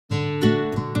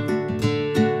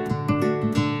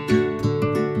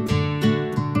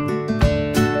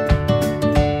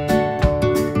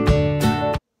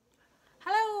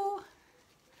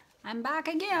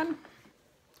back again.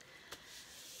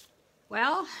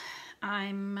 Well,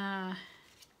 I'm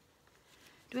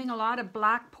doing a lot of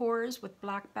black pours with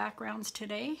black backgrounds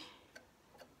today.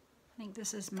 I think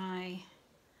this is my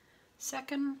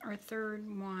second or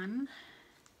third one.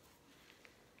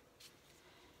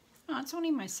 Oh, it's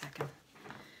only my second.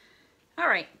 All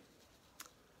right,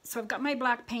 so I've got my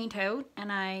black paint out,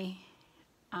 and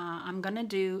I'm gonna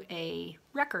do a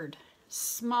record,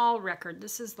 small record.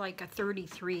 This is like a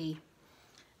 33,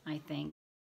 I think.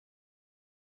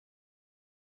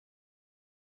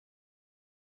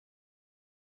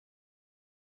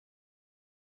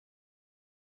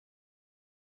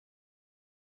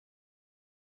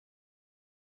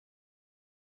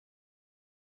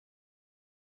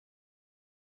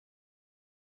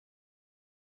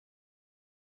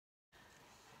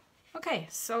 Okay,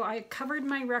 so I covered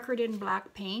my record in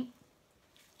black paint.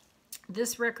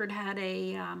 This record had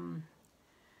a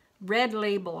red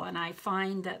label, and I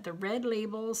find that the red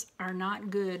labels are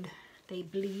not good. They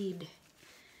bleed.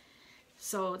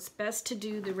 So it's best to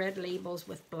do the red labels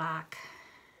with black.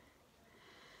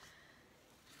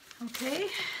 Okay,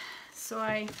 so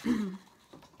I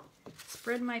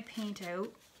spread my paint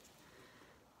out.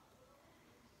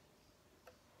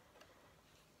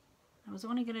 I was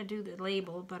only going to do the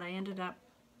label, but I ended up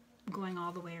going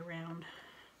all the way around.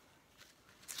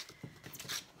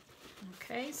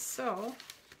 Okay, so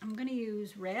I'm going to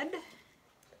use red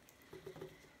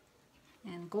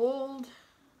and gold.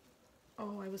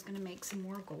 Oh, I was going to make some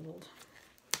more gold.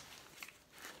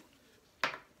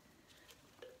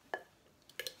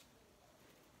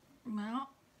 Well,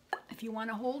 if you want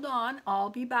to hold on, I'll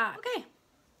be back. Okay,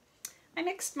 I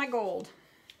mixed my gold.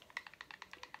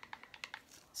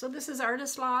 So this is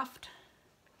Artist Loft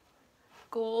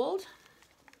gold,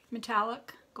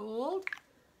 metallic gold.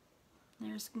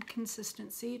 There's some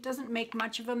consistency. It doesn't make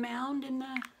much of a mound in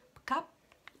the cup,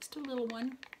 just a little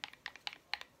one.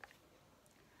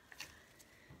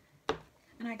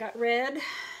 And I got red,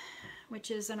 which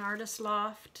is an Artist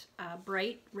Loft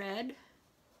bright red,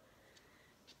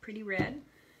 pretty red.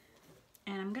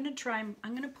 And I'm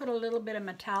gonna put a little bit of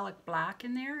metallic black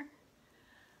in there.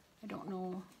 I don't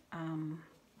know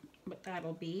what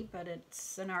that'll be, but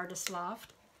it's an Artist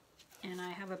Loft. And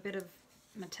I have a bit of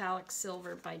metallic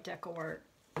silver by Deco Art.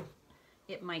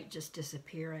 It might just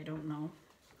disappear, I don't know.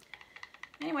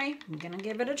 Anyway, I'm gonna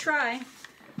give it a try.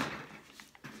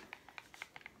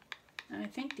 And I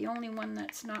think the only one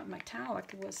that's not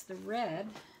metallic was the red.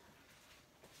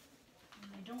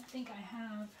 And I don't think I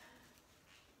have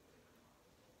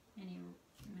any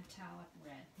metallic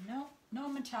red. No, no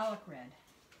metallic red.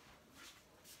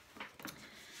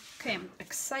 Okay, I'm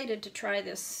excited to try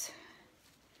this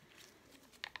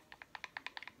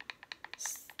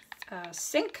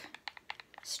sink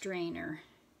strainer.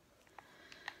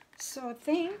 So I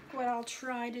think what I'll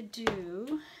try to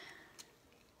do,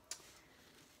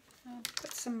 I'll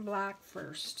put some black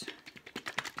first.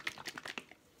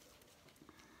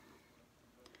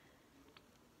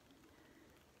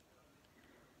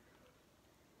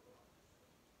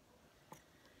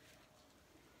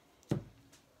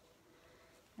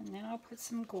 And then I'll put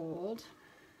some gold.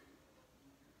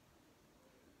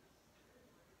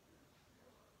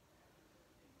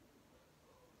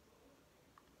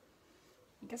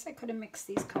 I guess I could have mixed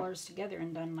these colors together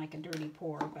and done like a dirty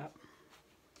pour, but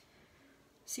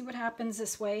see what happens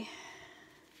this way.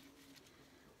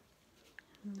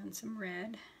 And then some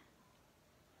red.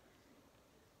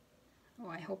 Oh,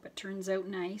 I hope it turns out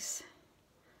nice.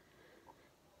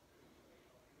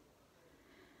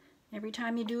 Every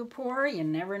time you do a pour, you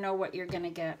never know what you're gonna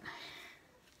get.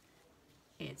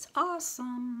 It's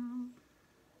awesome.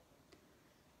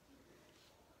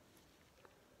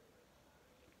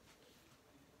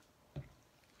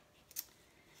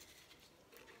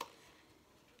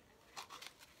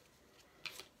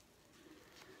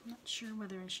 I'm not sure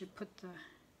whether I should put the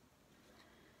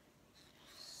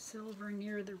silver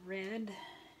near the red.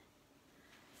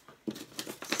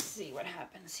 Let's see what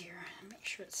happens here. Make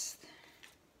sure it's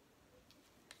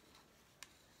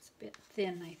a bit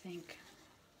thin, I think.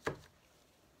 I'm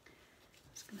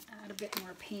just going to add a bit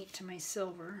more paint to my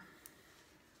silver.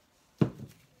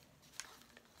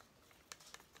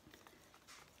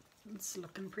 It's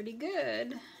looking pretty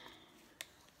good.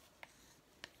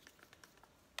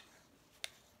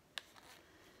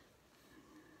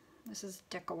 This is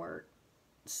Deco Art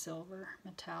silver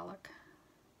metallic.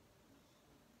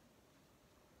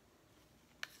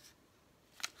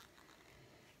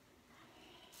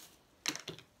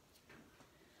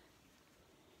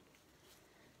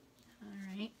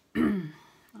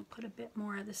 I'll put a bit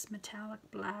more of this metallic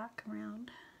black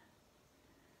around.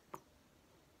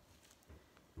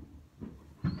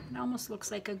 almost looks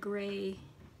like a gray,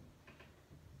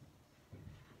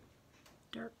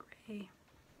 dark gray.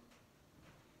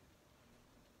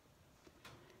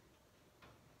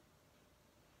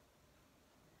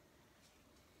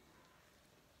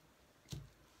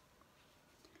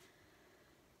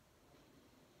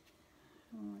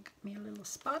 Oh, got me a little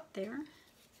spot there.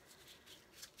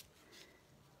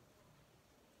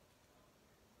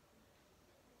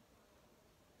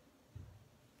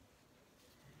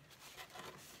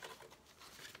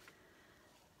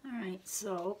 All right,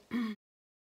 so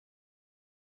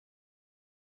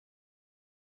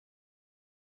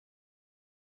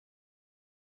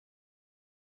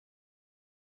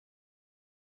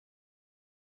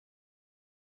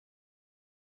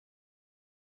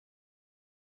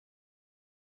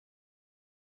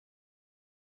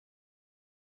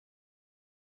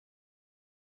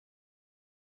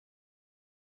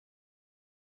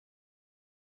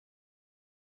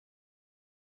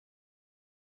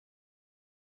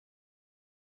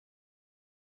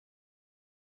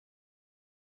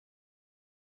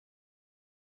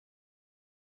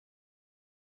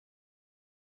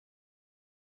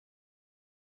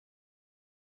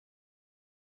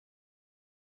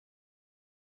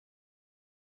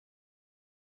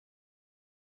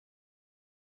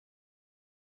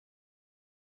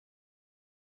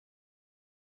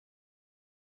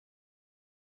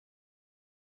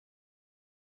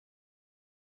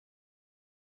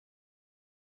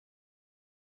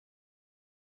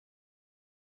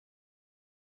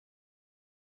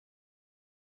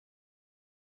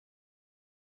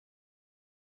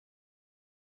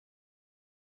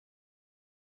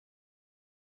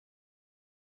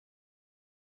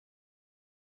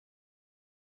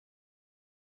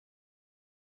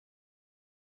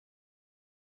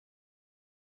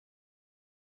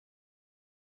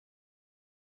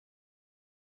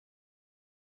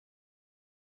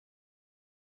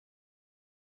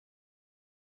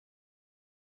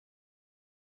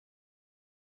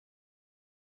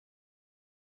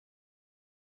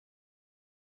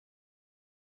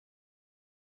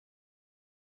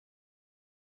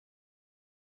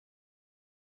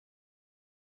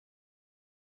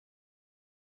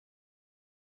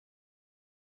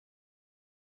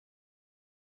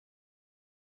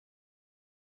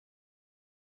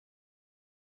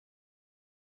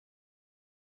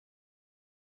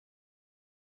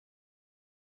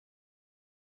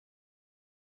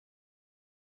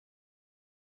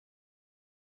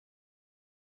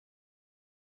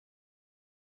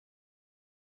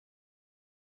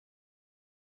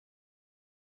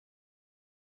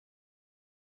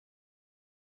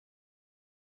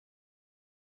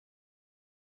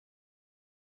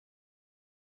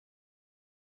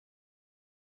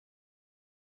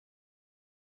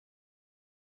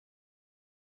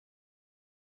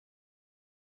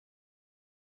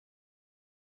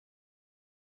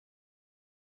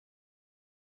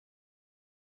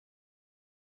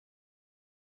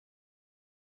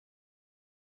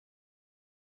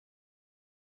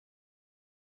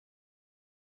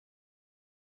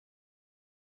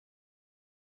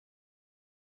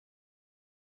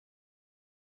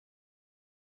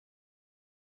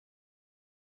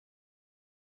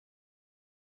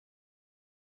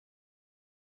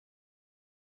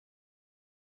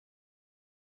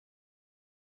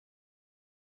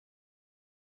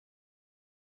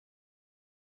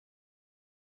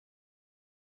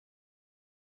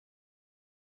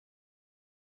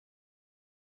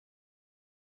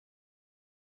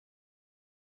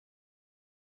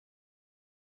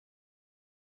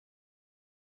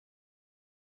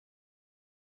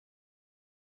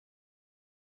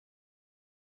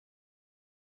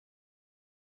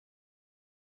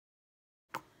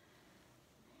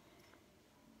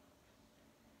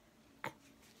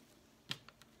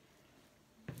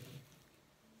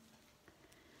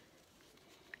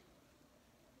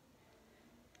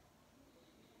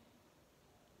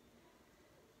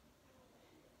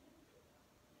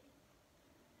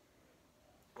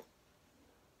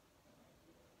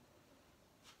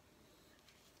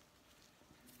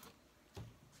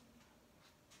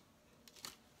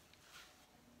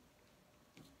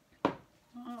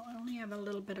well, I only have a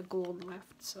little bit of gold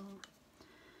left, so.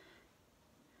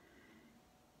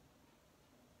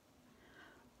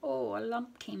 Oh, a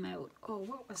lump came out. Oh,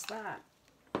 what was that?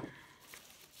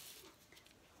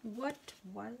 What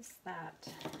was that?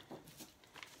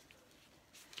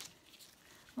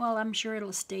 Well, I'm sure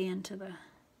it'll stay into the...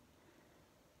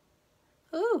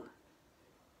 Ooh!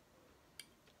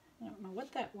 I don't know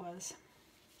what that was.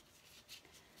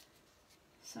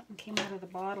 Something came out of the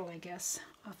bottle, I guess,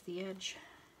 off the edge.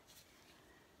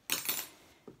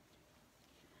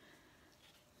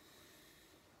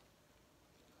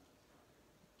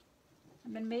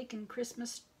 I've been making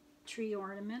Christmas tree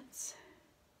ornaments.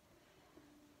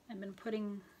 I've been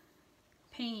putting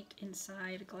paint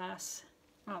inside a glass,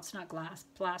 well, it's not glass,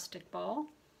 plastic ball.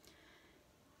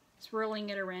 Swirling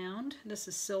it around. This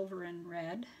is silver and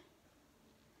red.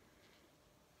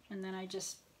 And then I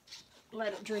just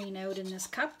let it drain out in this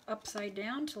cup upside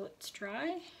down till it's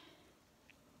dry.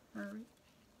 Or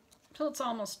till it's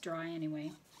almost dry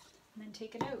anyway. And then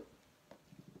take it out.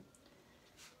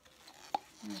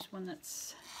 There's one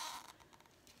that's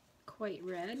quite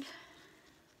red.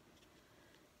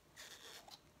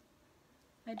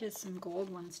 I did some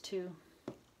gold ones too.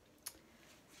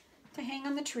 To hang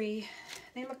on the tree.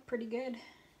 They look pretty good.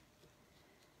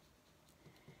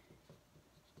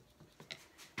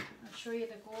 I'll show you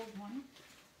the gold one.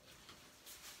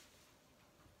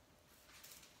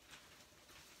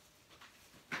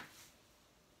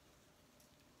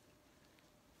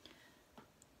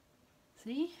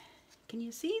 See? Can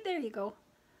you see? There you go.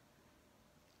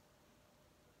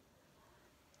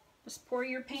 Just pour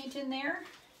your paint in there,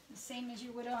 the same as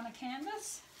you would on a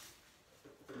canvas.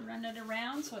 Run it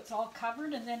around so it's all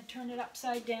covered, and then turn it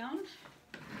upside down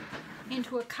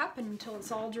into a cup until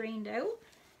it's all drained out.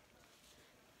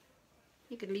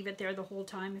 You could leave it there the whole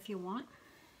time if you want.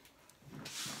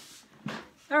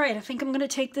 All right, I think I'm going to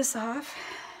take this off.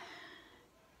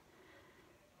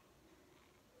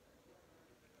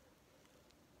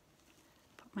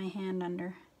 Put my hand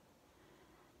under.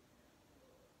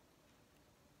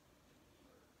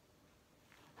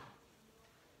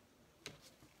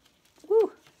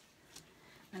 Woo!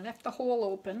 I left the hole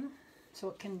open so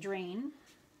it can drain.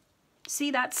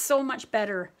 See, that's so much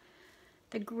better.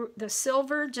 The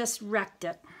silver just wrecked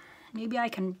it. Maybe I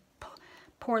can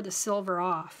pour the silver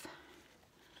off.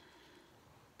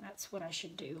 That's what I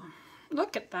should do.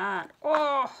 Look at that.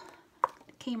 Oh,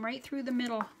 it came right through the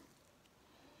middle.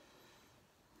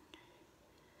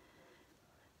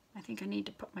 I think I need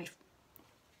to put my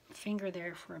finger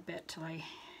there for a bit till I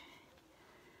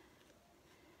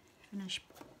finish.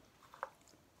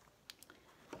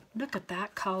 Look at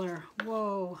that color.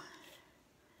 Whoa.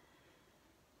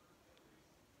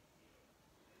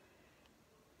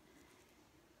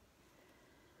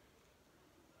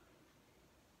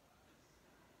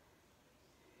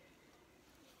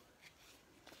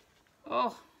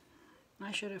 Oh,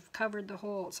 I should have covered the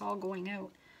hole. It's all going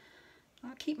out.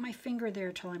 I'll keep my finger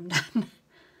there till I'm done.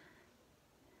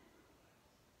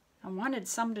 I wanted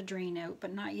some to drain out,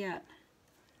 but not yet.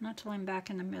 Not till I'm back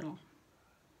in the middle.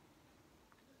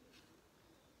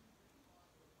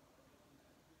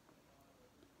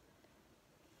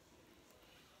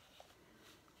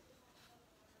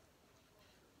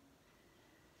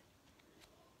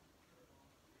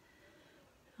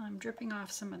 I'm dripping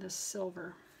off some of this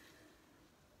silver.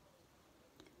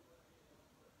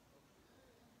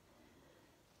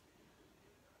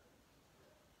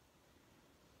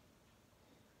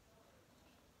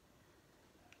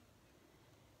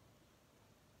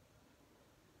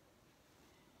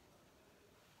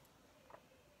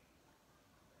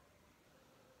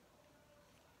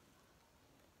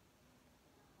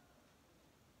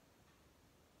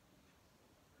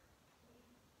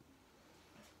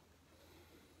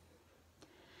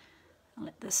 I'll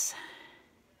let this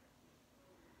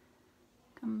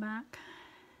come back.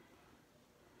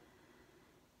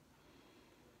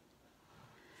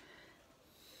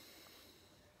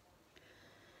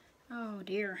 Oh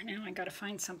dear, now I gotta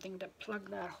find something to plug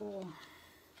that hole.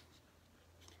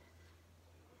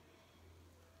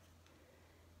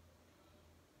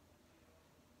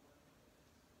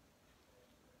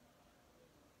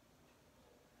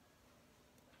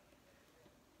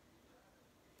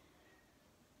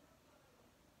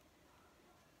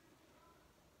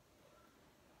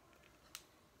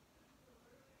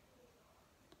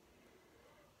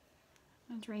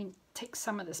 I'll take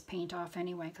some of this paint off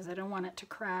anyway because I don't want it to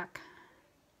crack.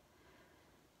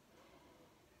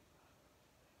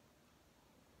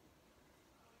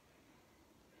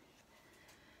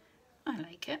 I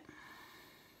like it.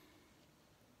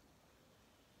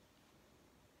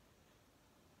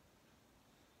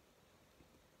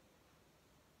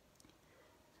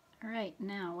 All right,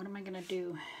 now what am I going to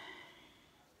do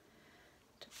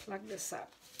to plug this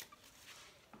up?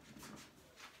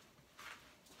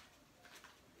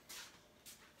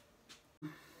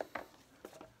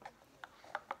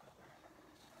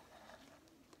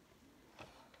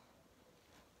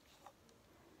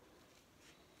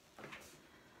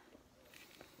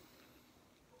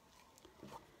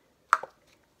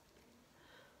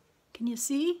 Can you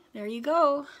see? There you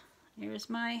go. There's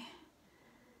my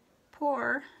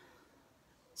pour,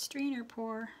 strainer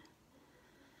pour.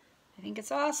 I think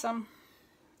it's awesome.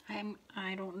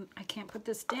 I can't put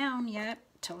this down yet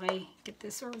till I get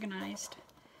this organized.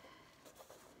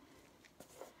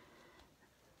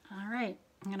 All right,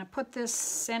 I'm gonna put this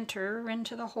center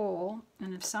into the hole,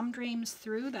 and if some drains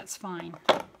through, that's fine.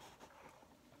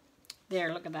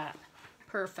 There, look at that.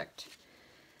 Perfect.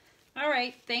 All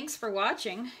right, thanks for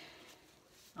watching.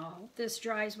 I hope this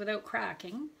dries without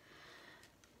cracking.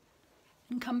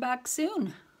 And come back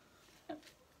soon.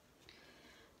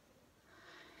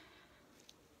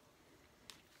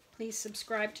 Please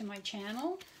subscribe to my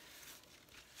channel.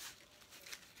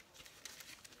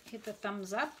 Hit the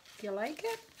thumbs up if you like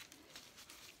it.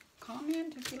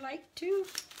 Comment if you like to.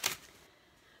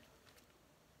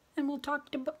 And we'll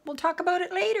talk about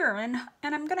it later, and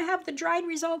I'm gonna have the dried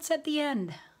results at the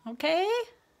end. Okay?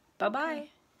 Bye-bye. Okay.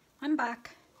 I'm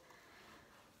back.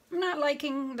 I'm not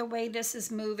liking the way this is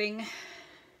moving.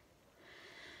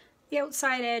 The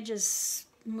outside edge is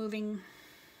moving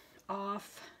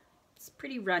off. It's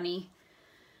pretty runny.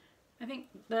 I think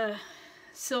the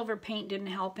silver paint didn't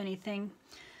help anything.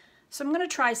 So I'm gonna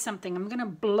try something. I'm gonna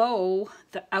blow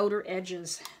the outer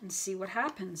edges and see what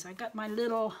happens. I got my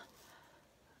little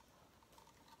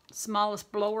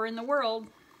smallest blower in the world.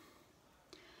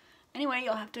 Anyway,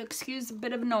 you'll have to excuse a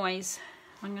bit of noise.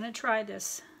 I'm gonna try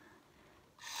this.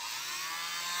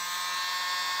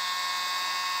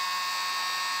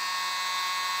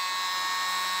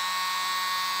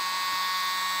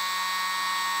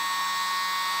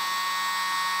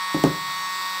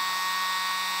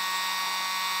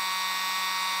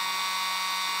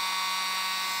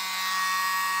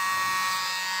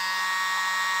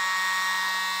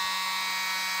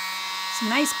 Some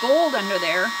nice gold under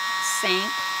there,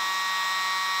 sank.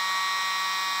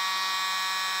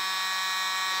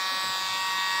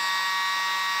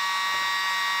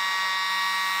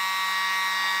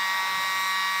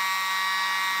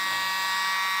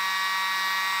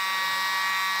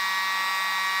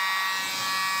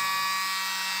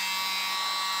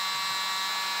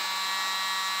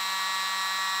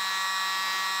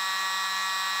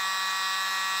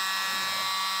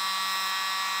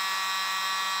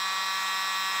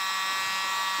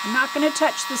 I'm not going to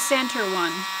touch the center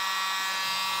one.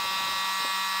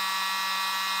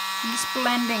 I'm just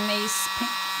blending these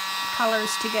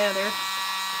colors together.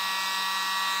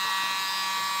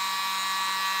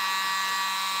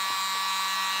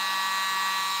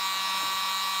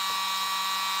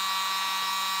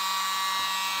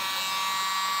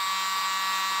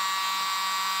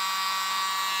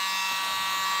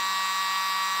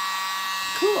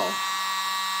 Cool.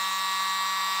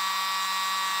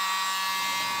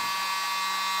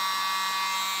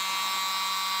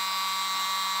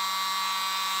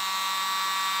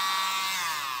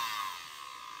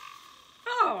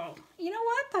 You know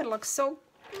what? That looks so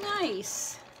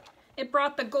nice. It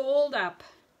brought the gold up.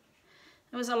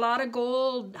 There was a lot of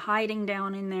gold hiding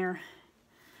down in there.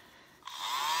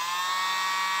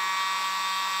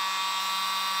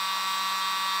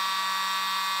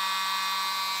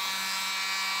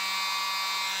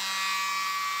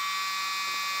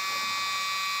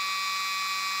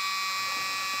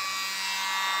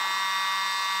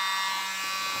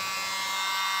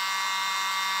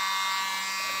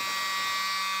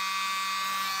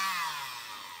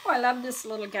 I love this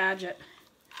little gadget.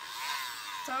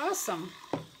 It's awesome.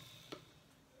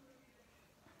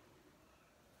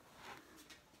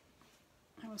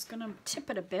 I was gonna tip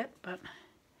it a bit, but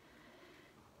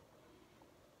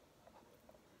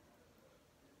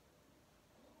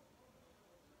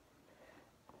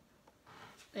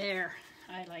there,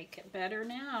 I like it better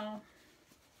now.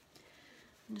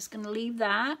 I'm just gonna leave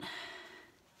that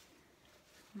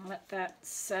and let that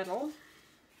settle.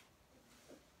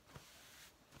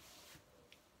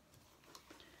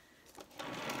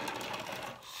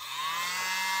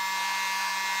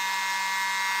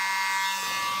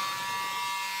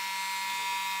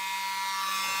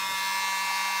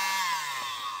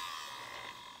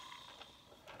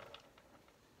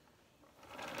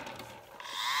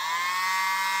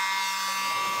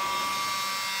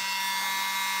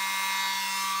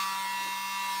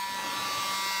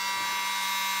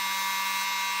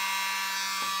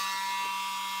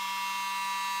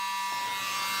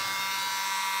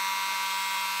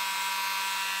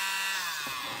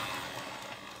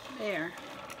 There.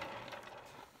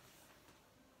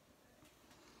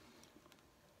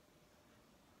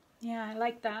 Yeah, I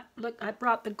like that. Look, I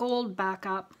brought the gold back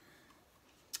up.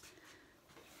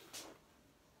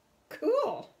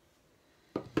 Cool.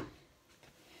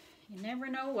 You never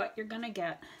know what you're gonna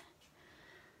get.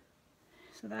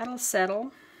 So that'll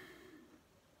settle.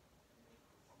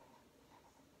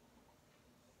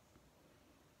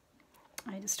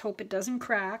 I just hope it doesn't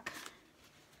crack.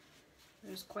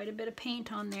 There's quite a bit of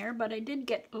paint on there, but I did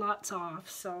get lots off,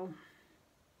 so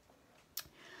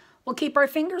we'll keep our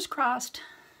fingers crossed.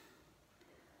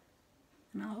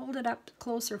 And I'll hold it up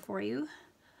closer for you.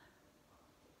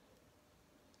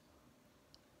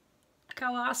 Look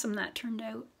how awesome that turned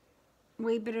out.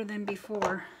 Way better than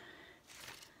before.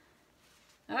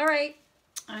 All right,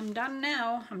 I'm done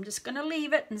now. I'm just gonna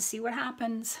leave it and see what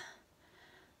happens.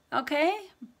 Okay,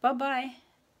 bye-bye.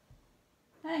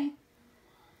 Hey,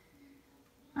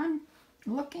 I'm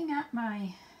looking at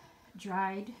my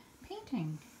dried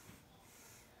painting.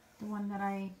 The one that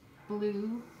I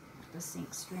blew with the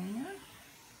sink strainer.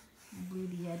 I blew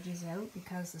the edges out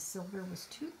because the silver was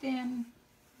too thin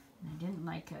and I didn't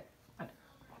like it. But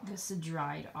this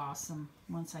dried awesome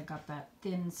once I got that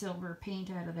thin silver paint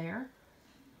out of there.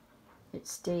 It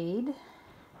stayed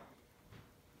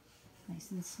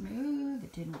nice and smooth.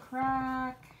 It didn't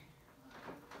crack.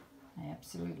 I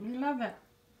absolutely love it.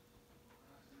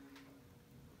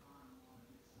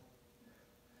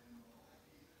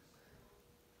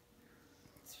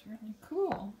 It's really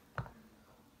cool.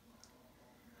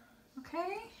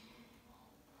 Okay.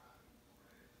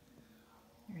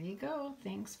 There you go.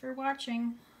 Thanks for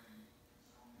watching.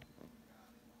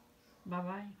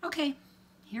 Bye-bye. Okay,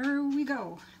 here we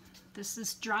go. This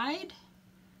is dried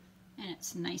and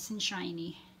it's nice and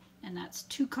shiny. And that's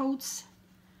 2 coats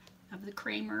of the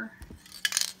Kramer,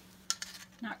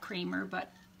 not Kramer,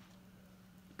 but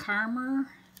Karmer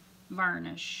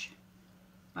varnish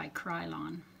by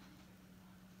Krylon.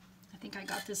 I think I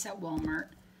got this at Walmart.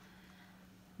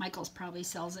 Michael's probably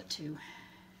sells it too.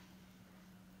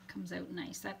 Comes out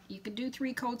nice. That you could do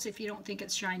 3 coats if you don't think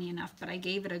it's shiny enough, but I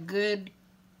gave it a good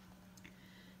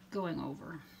going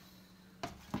over.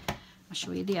 I'll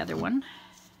show you the other one.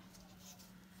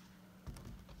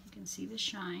 You can see the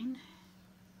shine.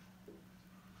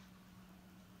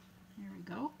 There we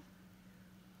go.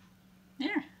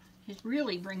 There. It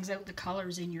really brings out the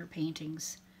colors in your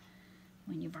paintings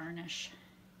when you varnish.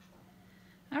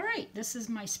 All right, this is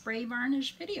my spray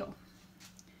varnish video.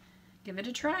 Give it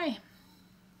a try.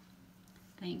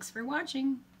 Thanks for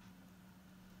watching.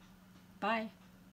 Bye.